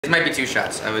This might be 2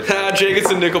 shots. I would. Jake, it's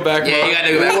a Nickelback. Yeah, you got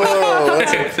Nickelback. Whoa,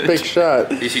 that's a big shot.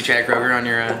 Do you see Chad Kroger on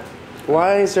your?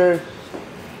 Why is there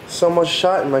so much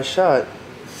shot in my shot?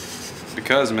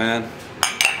 Because, man,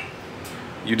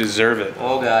 you deserve it.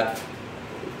 Oh God.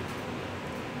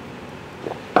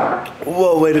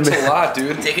 Whoa, wait a minute. That's a lot,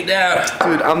 dude. Take it down.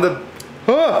 Dude, I'm the...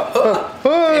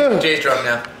 Jay's drunk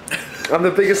now. I'm the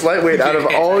biggest lightweight out of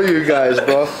all you guys,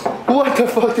 bro. What the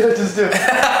fuck did I just do?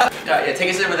 Yeah,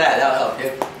 take a sip of that. That'll help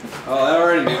you. Oh, I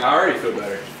already feel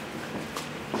better.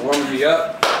 Warming me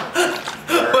up.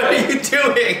 What are you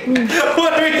doing?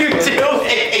 What are you doing? Did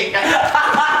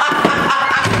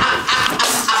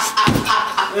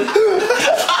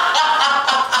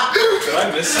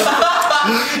I miss something?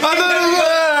 I thought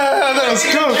it was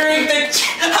cool. I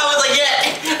was like, yeah.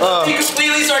 Be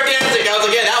completely sarcastic. I was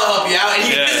like, yeah, that'll help you out. And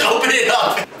you just open it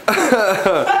up.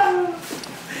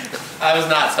 I was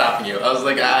not stopping you. I was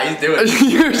like, he's doing it.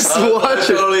 You're just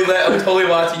watching. I'm totally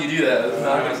watching you do that. I'm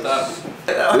not gonna stop.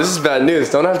 This is bad news.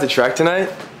 Don't I have to track tonight?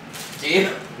 Do you?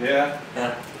 Yeah.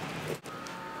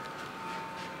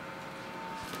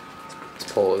 This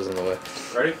pole is in the way.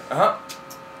 Ready? Uh-huh.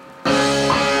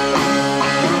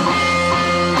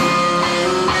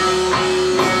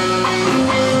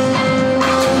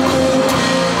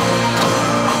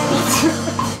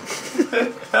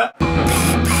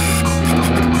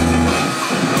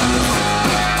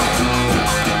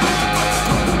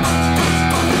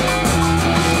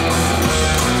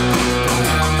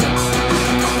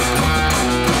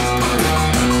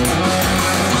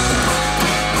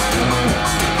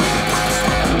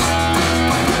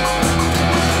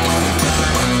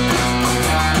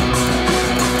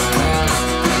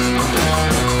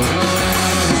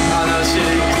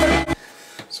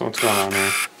 So what's going on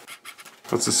here?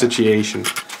 What's the situation?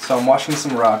 So I'm washing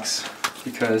some rocks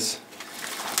because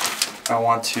I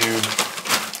want to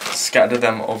scatter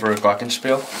them over a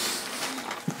glockenspiel,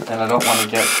 and I don't want to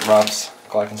get Rob's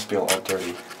glockenspiel all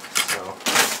dirty. So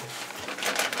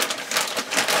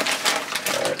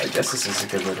I guess this is a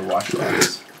good way to wash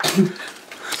rocks.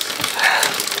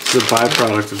 It's a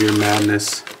byproduct of your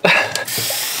madness.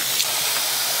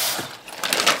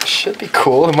 Should be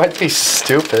cool. It might be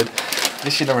stupid. At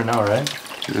least you never know, right?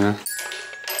 Yeah.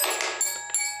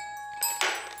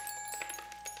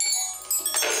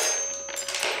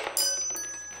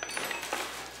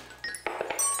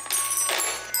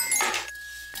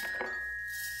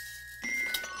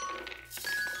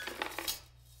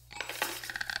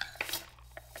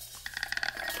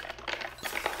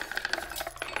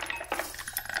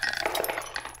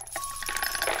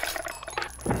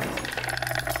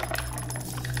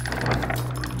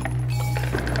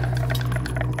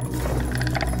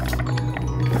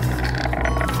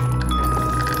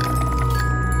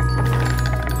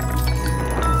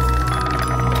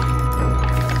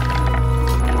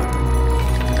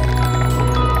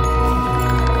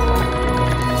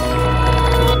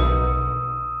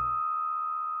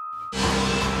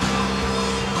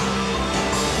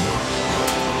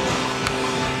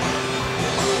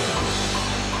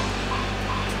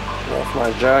 Off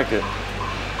my jacket.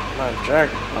 My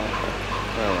jacket.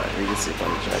 Alright, you can see my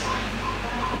jacket.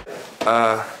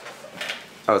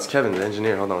 Oh, it's Kevin, the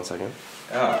engineer. Hold on one second.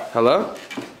 Oh. Hello?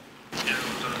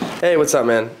 Hey, what's up,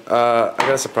 man? I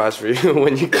got a surprise for you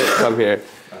when you come here.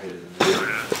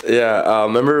 Yeah,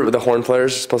 remember the horn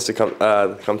players are supposed to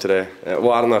come today.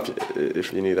 Well, I don't know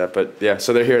if you knew that, but yeah,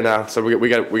 so they're here now. So we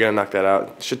gotta knock that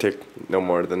out. It should take no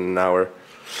more than an hour.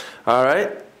 All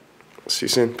right. See you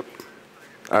soon.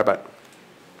 All right, bye.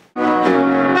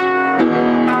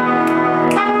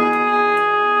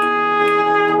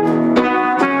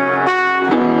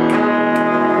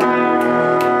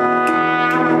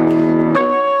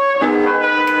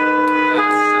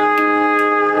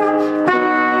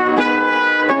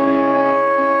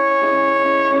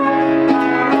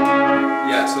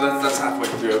 That's halfway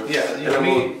through. Yeah, you know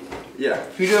me. Yeah.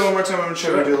 If you do that one more time, I'm gonna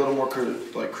try to be a little more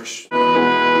like Christian.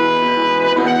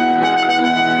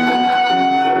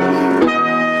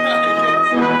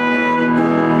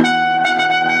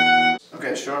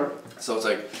 Okay, sure. So it's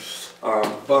like,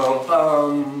 bum,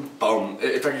 bum, bum.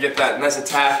 If I could get that nice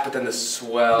attack, but then the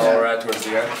swell right towards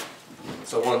the end.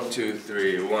 So 1, 2,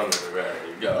 3, 1,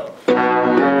 ready, go.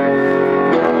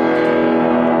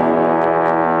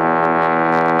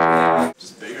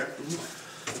 Just bigger.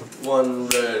 1,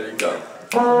 ready, go.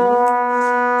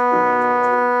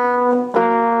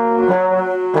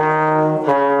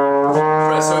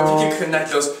 Right, so if you can connect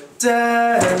those.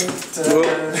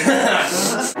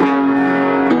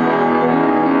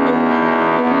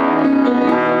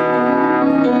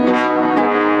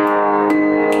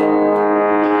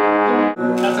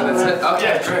 That's it.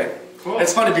 Okay, great. Cool.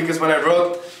 It's funny because when I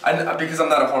wrote, because I'm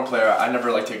not a horn player, I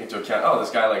never like take into account, oh,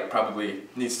 this guy like probably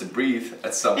needs to breathe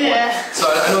at some point. Yeah. So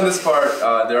I know in this part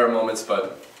there are moments,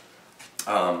 but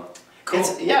cool.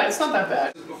 It's not that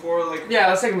bad. Before, like. Yeah,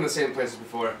 let's take them to the same place as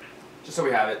before, just so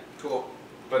we have it. Cool.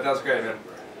 But that was great, man.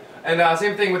 And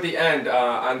same thing with the end,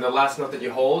 on the last note that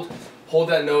you hold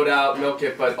that note out, milk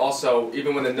it, but also,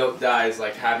 even when the note dies,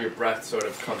 like, have your breath sort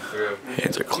of come through.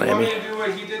 Hands are You want me to do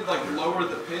what he did, like lower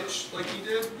the pitch like he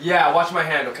did? Yeah, watch my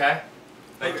hand, okay?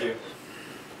 Thank you.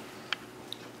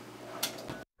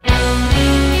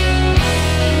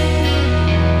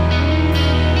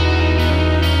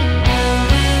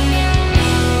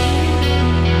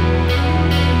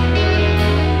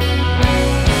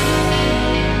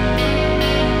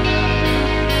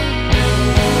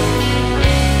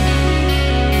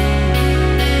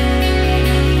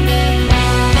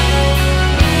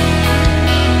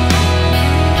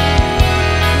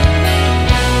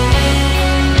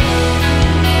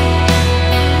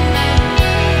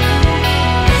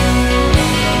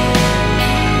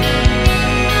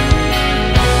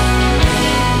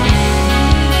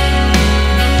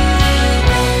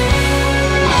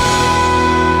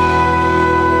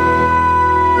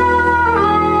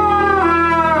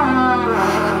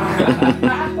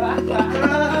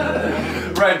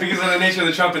 Right, because of the nature of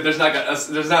the trumpet, there's not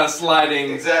a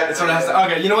sliding. Exactly. It sort of has to,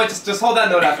 okay, you know what? Just hold that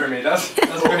note after me. That's great.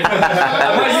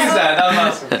 I'm gonna use that. That was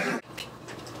awesome.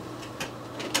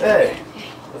 Hey,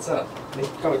 what's up?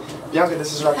 Come, Bianca,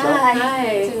 this is Raquel.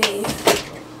 Hi.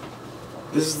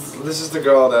 This is the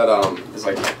girl that is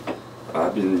like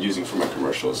I've been using for my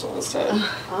commercials all this time.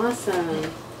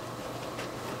 Awesome.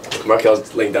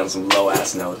 Raquel's laying down some low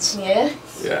ass notes. Yeah?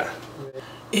 Yeah.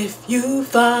 If you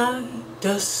find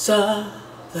a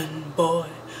southern boy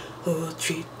who'll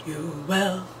treat you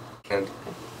well. And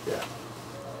yeah.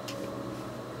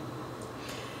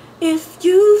 If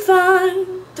you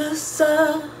find a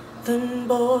southern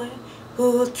boy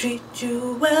who'll treat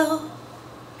you well.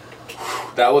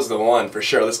 That was the one for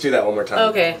sure. Let's do that one more time.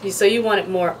 Okay, so you want it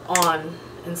more on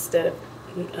instead of,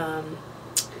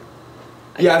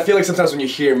 Yeah, I feel like sometimes when you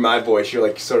hear my voice, you're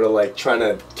like sort of like trying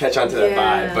to catch on to that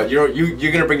vibe, but you're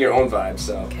gonna bring your own vibe.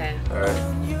 So. Okay. All right.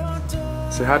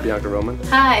 Say hi, Bianca Roman.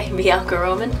 Hi, Bianca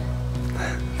Roman.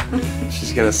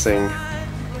 She's gonna sing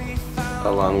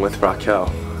along with Raquel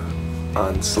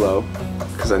on slow,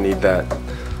 because I need that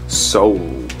soul.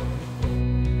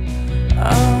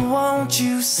 I want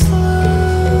you slow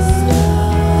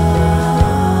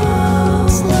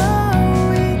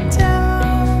it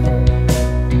down.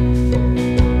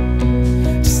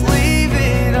 Just leave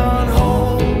it on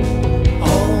hold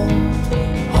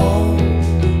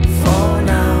for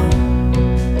now.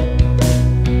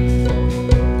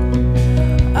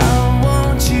 I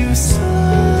want you slow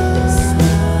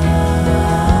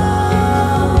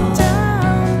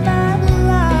down, my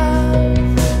love.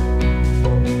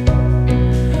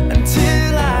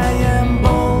 Until I am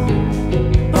bold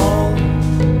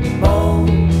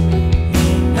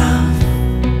enough.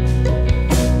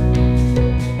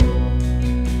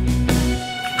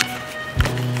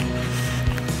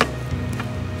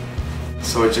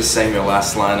 So I just sang the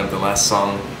last line of the last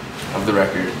song of the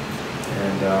record,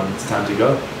 and it's time to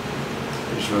go.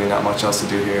 There's really not much else to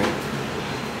do here.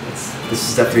 This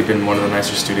has definitely been one of the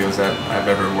nicer studios that I've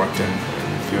ever worked in.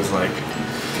 It feels like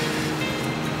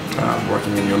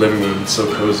working in your living room. It's so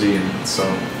cozy and so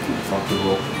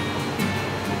comfortable.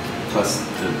 Plus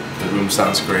the room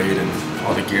sounds great and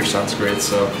all the gear sounds great.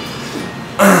 So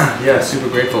yeah, super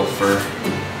grateful for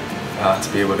to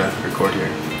be able to record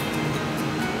here.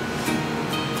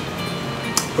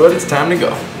 But it's time to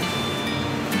go.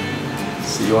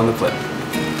 See you on the flip.